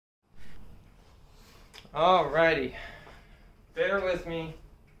Alrighty, bear with me.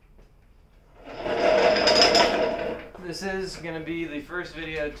 This is going to be the first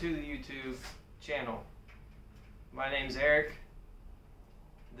video to the YouTube channel. My name's Eric.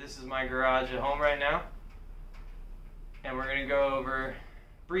 This is my garage at home right now. And we're going to go over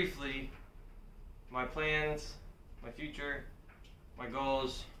briefly my plans, my future, my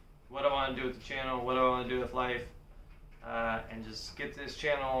goals, what I want to do with the channel, what I want to do with life, and just get this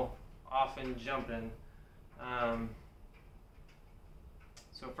channel off and jumping.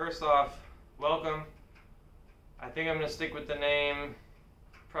 So first off, welcome. I think I'm going to stick with the name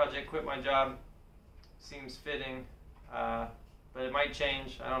Project Quit My Job. Seems fitting, but it might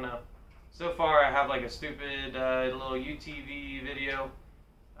change. I don't know. So far I have like a stupid little UTV video.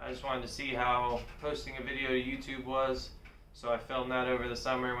 I just wanted to see how posting a video to YouTube was. So I filmed that over the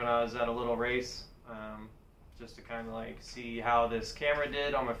summer when I was at a little race, just to kind of like see how this camera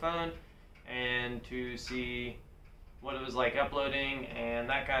did on my phone and to see what it was like uploading and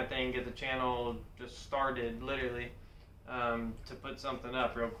that kind of thing, get the channel just started literally, to put something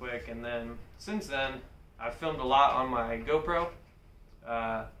up real quick. And then since then I've filmed a lot on my GoPro,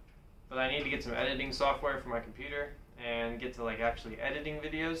 but I need to get some editing software for my computer and get to like actually editing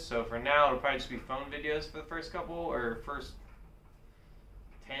videos. So for now it'll probably just be phone videos for the first couple or first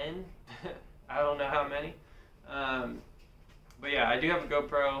 10 I don't know how many. But yeah, I do have a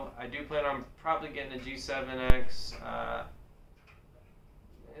GoPro. I do plan on probably getting a G7X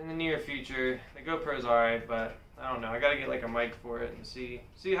in the near future. The GoPro's alright, but I don't know. I gotta get like a mic for it and see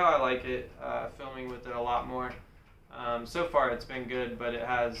how I like it, filming with it a lot more. So far it's been good, but it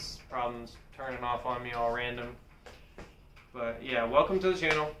has problems turning off on me all random. But yeah, welcome to the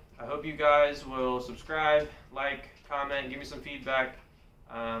channel. I hope you guys will subscribe, like, comment, give me some feedback.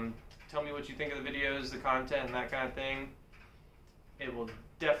 Tell me what you think of the videos, the content, and that kind of thing. It will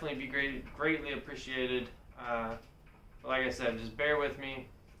definitely be greatly appreciated. But like I said, just bear with me.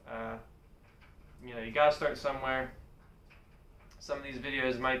 You know, you gotta start somewhere. Some of these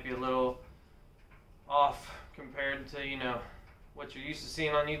videos might be a little off compared to, you know, what you're used to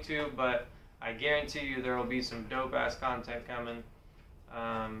seeing on YouTube, but I guarantee you there will be some dope ass content coming.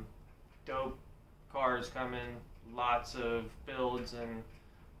 Dope cars coming, lots of builds and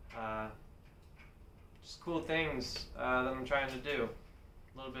just cool things that I'm trying to do.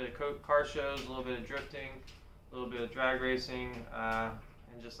 A little bit of car shows, a little bit of drifting, a little bit of drag racing,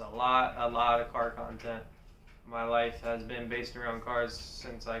 and just a lot of car content. My life has been based around cars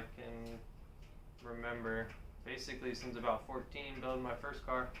since I can remember. Basically since about 14, building my first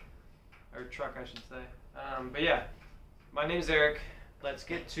car, or truck I should say. But yeah, my name's Eric. Let's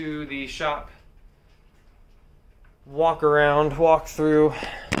get to the shop. Walk around, walk through.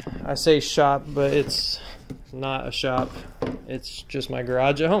 I say shop, but it's not a shop. It's just my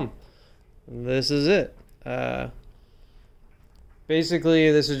garage at home. This is it.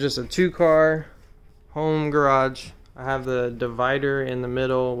 Basically, this is just a 2-car home garage. I have the divider in the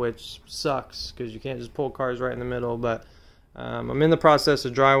middle, which sucks because you can't just pull cars right in the middle. But I'm in the process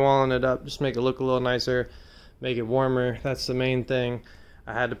of drywalling it up, just make it look a little nicer, make it warmer. That's the main thing.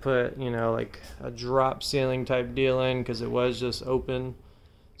 I had to put, you know, like a drop ceiling type deal in because it was just open.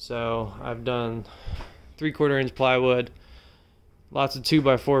 So I've done 3/4 inch plywood, lots of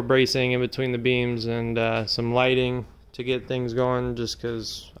 2x4 bracing in between the beams, and some lighting to get things going, just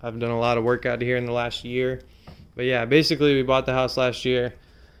because I've done a lot of work out here in the last year. But yeah, basically we bought the house last year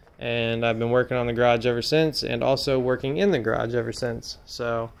and I've been working on the garage ever since, and also working in the garage ever since.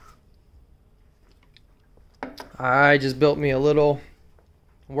 So I just built me a little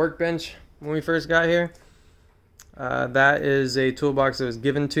workbench when we first got here. That is a toolbox that was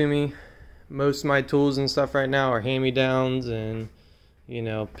given to me. Most of my tools and stuff right now are hand-me-downs and, you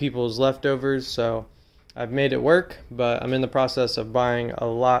know, people's leftovers, so I've made it work, but I'm in the process of buying a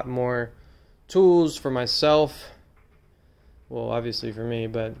lot more tools for myself. Well, obviously for me,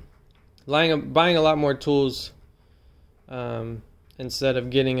 but buying a lot more tools instead of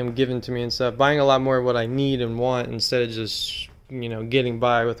getting them given to me and stuff. Buying a lot more of what I need and want instead of just, you know, getting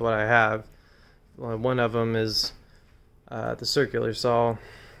by with what I have. One of them is the circular saw,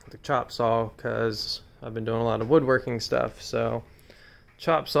 the chop saw, because I've been doing a lot of woodworking stuff. So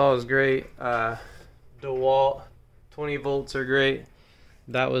chop saw is great. DeWalt 20 volts are great.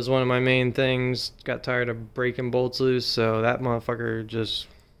 That was one of my main things. Got tired of breaking bolts loose, so that motherfucker just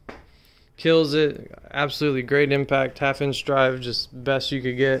kills it. Absolutely great impact. 1/2 inch drive, just best you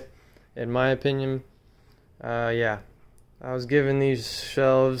could get in my opinion. Yeah, I was given these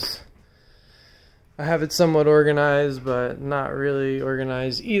shelves. I have it somewhat organized, but not really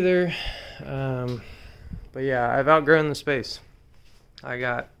organized either. But yeah, I've outgrown the space. I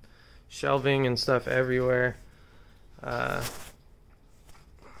got shelving and stuff everywhere. Try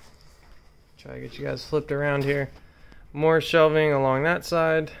to get you guys flipped around here. More shelving along that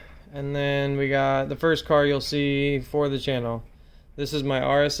side. And then we got the first car you'll see for the channel. This is my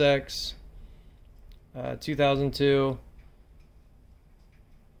RSX 2002.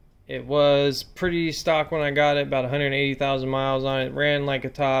 It was pretty stock when I got it, about 180,000 miles on it. Ran like a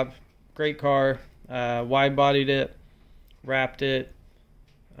top. Great car. Wide bodied it, wrapped it,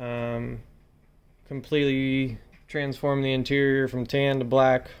 completely transformed the interior from tan to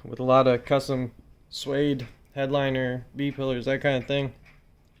black with a lot of custom suede headliner, B-pillars, that kind of thing.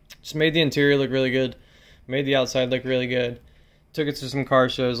 Just made the interior look really good, made the outside look really good. Took it to some car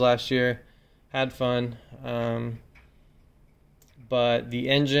shows last year, had fun, but the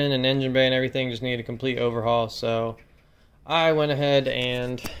engine and engine bay and everything just needed a complete overhaul, so I went ahead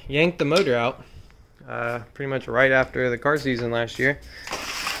and yanked the motor out pretty much right after the car season last year,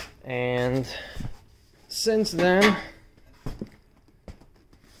 and since then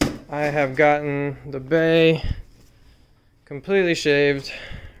I have gotten the bay completely shaved,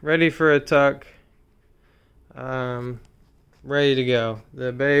 ready for a tuck, ready to go.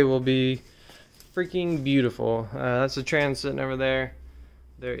 The bay will be freaking beautiful. That's a Trans sitting over there.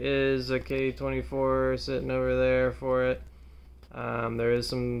 There is a K24 sitting over there for it. There is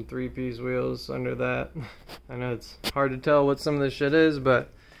some 3-piece wheels under that. I know it's hard to tell what some of this shit is, but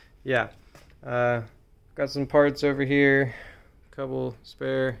yeah. Got some parts over here, a couple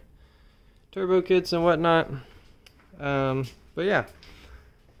spare turbo kits and whatnot. But yeah,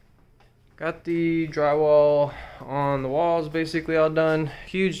 got the drywall on the walls basically all done.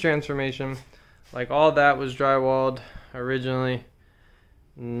 Huge transformation. Like, all that was drywalled originally.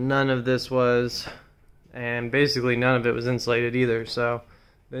 None of this was, and basically none of it was insulated either, so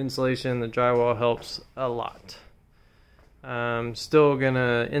the insulation, the drywall helps a lot. Still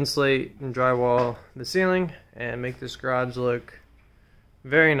gonna insulate and drywall the ceiling and make this garage look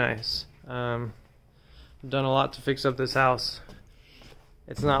very nice. Done a lot to fix up this house.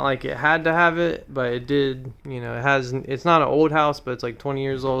 It's not like it had to have it, but it did. You know, it's not an old house, but it's like 20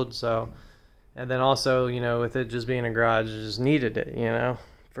 years old, so. And then also, you know, with it just being a garage, it just needed it, you know,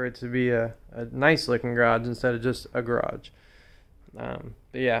 for it to be a nice looking garage instead of just a garage. But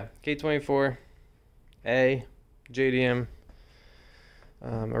yeah, K24 A JDM,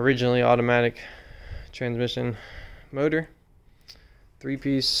 originally automatic transmission motor,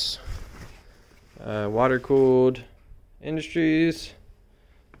 3-piece, water cooled Industries,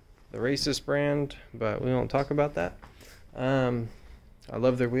 the Racist brand, but we won't talk about that. I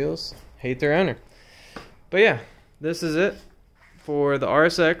love their wheels, hate their owner. But yeah, this is it for the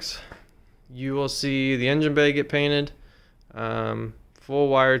RSX. You will see the engine bay get painted, full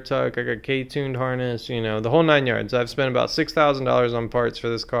wire tuck. I got K-tuned harness, you know, the whole 9 yards. I've spent about $6,000 on parts for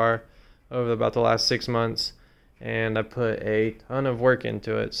this car over about the last 6 months, and I put a ton of work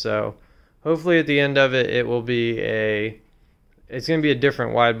into it. So hopefully at the end of it, it will be it's going to be a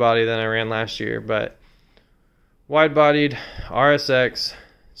different wide body than I ran last year, but wide bodied RSX,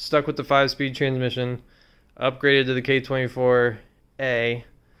 stuck with the 5-speed transmission, upgraded to the K24A,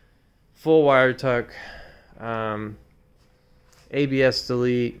 full wire tuck, ABS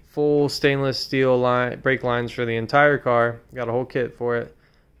delete, full stainless steel brake lines for the entire car. Got a whole kit for it.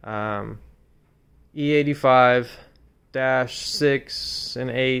 E85-6 and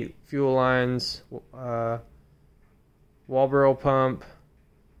 8 fuel lines, Walbro pump.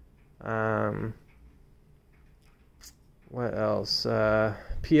 What else?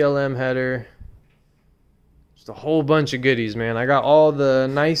 PLM header. Just a whole bunch of goodies, man. I got all the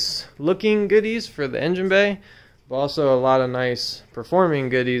nice looking goodies for the engine bay, but also a lot of nice performing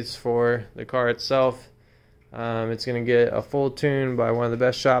goodies for the car itself. It's going to get a full tune by one of the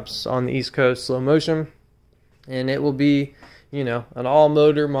best shops on the East Coast, Slow Motion. And it will be, you know, an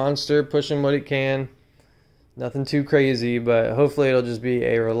all-motor monster pushing what it can. Nothing too crazy, but hopefully it'll just be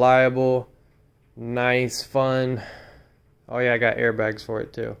a reliable, nice, fun. Oh yeah, I got airbags for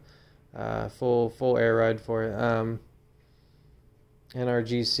it too. Full air ride for it.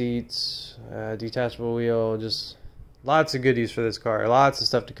 NRG seats, detachable wheel, just lots of goodies for this car. Lots of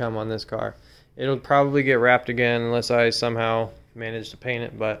stuff to come on this car. It'll probably get wrapped again unless I somehow manage to paint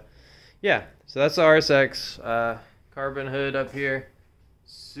it. But yeah, so that's the RSX. Carbon hood up here,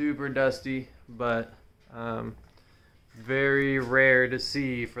 super dusty, but very rare to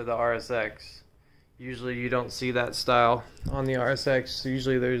see for the RSX. Usually you don't see that style on the RSX.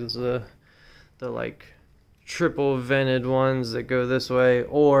 Usually there's the like triple vented ones that go this way,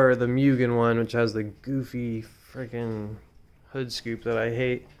 or the Mugen one, which has the goofy freaking hood scoop that I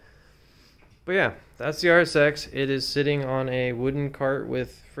hate. But yeah, that's the RSX. It is sitting on a wooden cart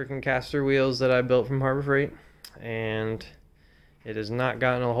with freaking caster wheels that I built from Harbor Freight, and it has not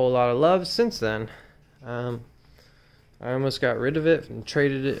gotten a whole lot of love since then. I almost got rid of it and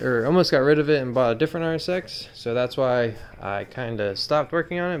almost got rid of it and bought a different RSX, so that's why I kind of stopped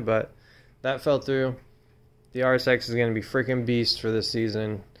working on it, but that fell through. The RSX is going to be freaking beast for this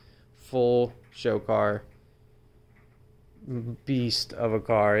season. Full show car. Beast of a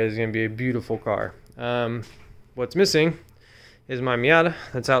car. It is going to be a beautiful car. What's missing is my Miata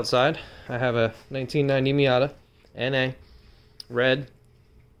that's outside. I have a 1990 Miata NA, red.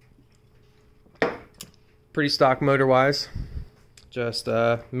 Pretty stock motor wise. Just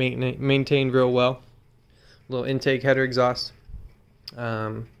maintained real well. Little intake header exhaust.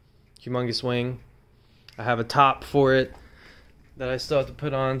 Humongous wing. I have a top for it that I still have to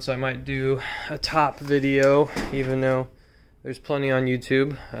put on, so I might do a top video, even though there's plenty on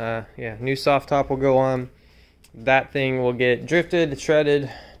YouTube. Yeah, new soft top will go on. That thing will get drifted,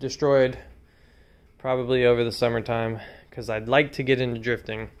 shredded, destroyed, probably over the summertime, because I'd like to get into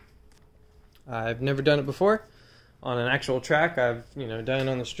drifting. I've never done it before on an actual track. I've done it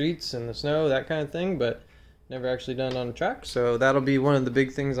on the streets and the snow, that kind of thing, but never actually done it on a track. So that'll be one of the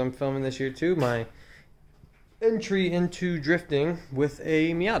big things I'm filming this year too, my entry into drifting with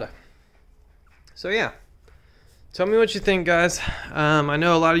a Miata. So yeah, tell me what you think, guys. I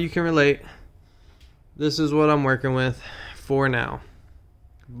know a lot of you can relate. This is what I'm working with for now,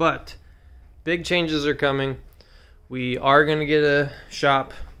 but big changes are coming. We are going to get a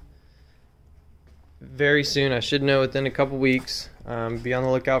shop very soon. I should know within a couple weeks. Be on the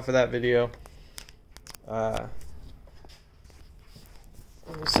lookout for that video. Let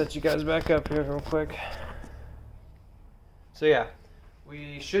me set you guys back up here real quick. So yeah,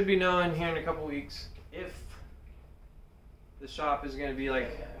 we should be knowing here in a couple weeks if the shop is going to be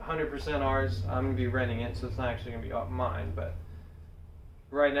like 100% ours. I'm going to be renting it, so it's not actually going to be mine, but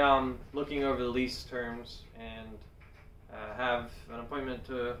right now I'm looking over the lease terms and have an appointment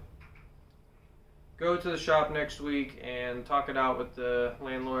to go to the shop next week and talk it out with the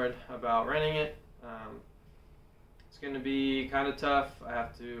landlord about renting it. It's going to be kind of tough. I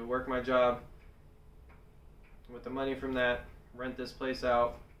have to work my job with the money from that, rent this place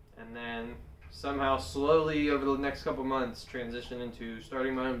out, and then somehow slowly over the next couple months transition into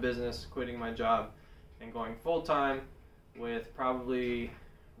starting my own business, quitting my job, and going full-time with probably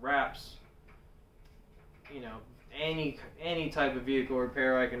wraps, any type of vehicle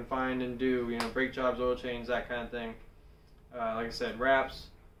repair I can find and do, brake jobs, oil change, that kind of thing. Like I said, wraps,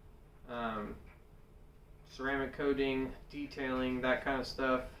 ceramic coating, detailing, that kind of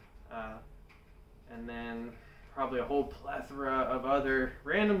stuff, and then probably a whole plethora of other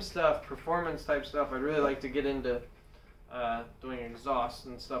random stuff, performance type stuff. I'd really like to get into doing exhaust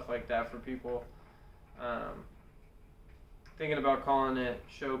and stuff like that for people. Thinking about calling it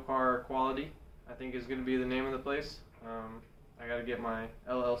Show Car Quality, I think is going to be the name of the place. I got to get my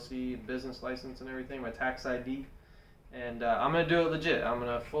LLC business license and everything, my tax ID, and I'm going to do it legit. I'm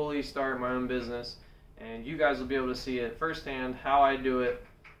going to fully start my own business, and you guys will be able to see it firsthand, how I do it,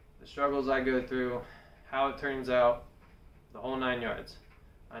 the struggles I go through, how it turns out, the whole 9 yards.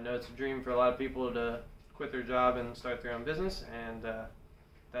 I know it's a dream for a lot of people to quit their job and start their own business, and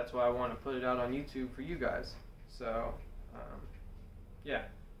that's why I want to put it out on YouTube for you guys. So, yeah.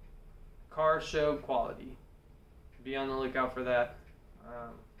 Car Show Quality. Be on the lookout for that.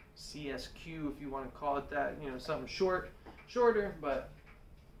 CSQ, if you want to call it that. Something shorter, but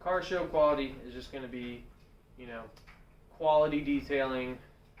Car Show Quality is just going to be, quality detailing,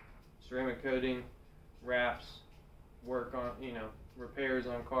 ceramic coating, wraps, work on, repairs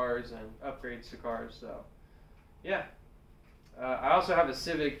on cars and upgrades to cars. So, yeah. I also have a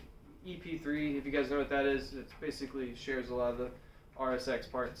Civic EP3, if you guys know what that is. It basically shares a lot of the RSX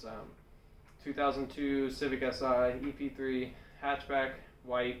parts. 2002 Civic Si EP3 hatchback,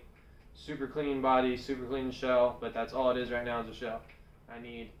 white, super clean body, super clean shell, but that's all it is right now is a shell. I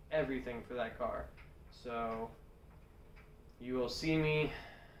need everything for that car. So you will see me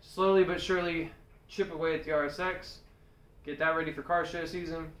slowly but surely chip away at the RSX, get that ready for car show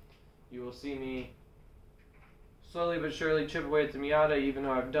season. You will see me slowly but surely chip away at the Miata, even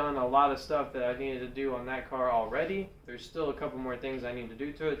though I've done a lot of stuff that I needed to do on that car already. There's still a couple more things I need to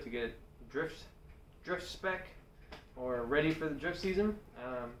do to it to get it drift spec or ready for the drift season,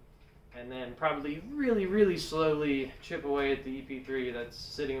 and then probably really slowly chip away at the EP3 that's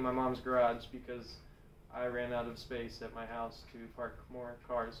sitting in my mom's garage because I ran out of space at my house to park more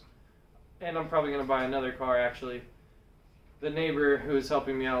cars. And I'm probably going to buy another car, actually. The neighbor who is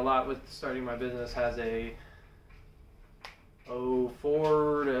helping me out a lot with starting my business has a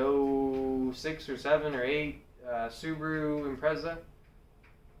 04 to 06 or 7 or 8 Subaru Impreza.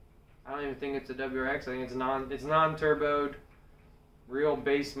 I don't even think it's a WRX. I think it's non-turboed, real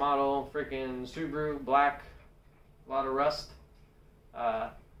base model, freaking Subaru, black, a lot of rust.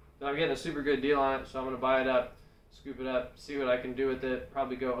 But I'm getting a super good deal on it, so I'm gonna buy it up, scoop it up, see what I can do with it.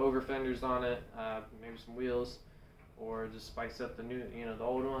 Probably go over fenders on it, maybe some wheels, or just spice up the new, the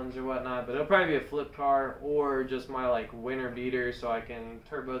old ones or whatnot. But it'll probably be a flip car or just my like winter beater, so I can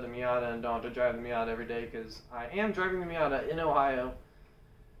turbo the Miata and don't have to drive the Miata every day, because I am driving the Miata in Ohio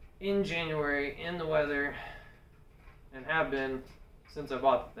in January in the weather, and have been since I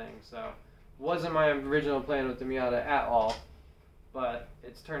bought the thing. So wasn't my original plan with the Miata at all, but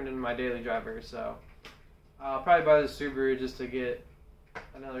it's turned into my daily driver. So I'll probably buy the Subaru just to get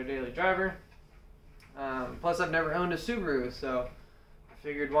another daily driver. Plus I've never owned a Subaru, so I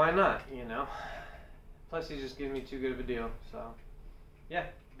figured why not, Plus he's just giving me too good of a deal. So yeah,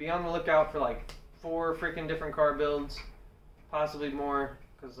 be on the lookout for like 4 freaking different car builds, possibly more,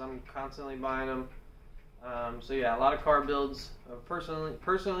 because I'm constantly buying them. So yeah, a lot of car builds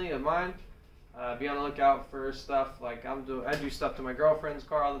personally of mine. Be on the lookout for stuff like I do stuff to my girlfriend's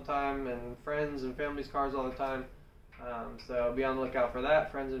car all the time, and friends and family's cars all the time. So be on the lookout for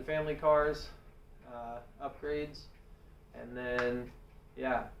that, friends and family cars, upgrades, and then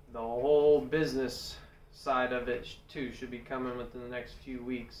yeah, the whole business side of it too should be coming within the next few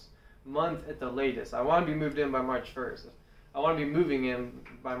weeks, month at the latest. I want to be moved in by March 1st. I want to be moving in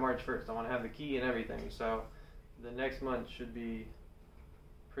by March 1st. I want to have the key and everything. So the next month should be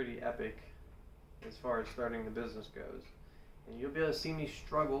pretty epic as far as starting the business goes. And you'll be able to see me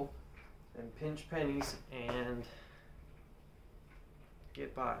struggle and pinch pennies and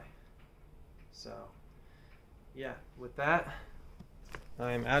get by. So yeah, with that,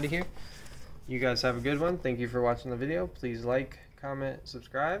 I'm out of here. You guys have a good one. Thank you for watching the video. Please like, comment,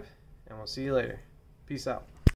 subscribe, and we'll see you later. Peace out.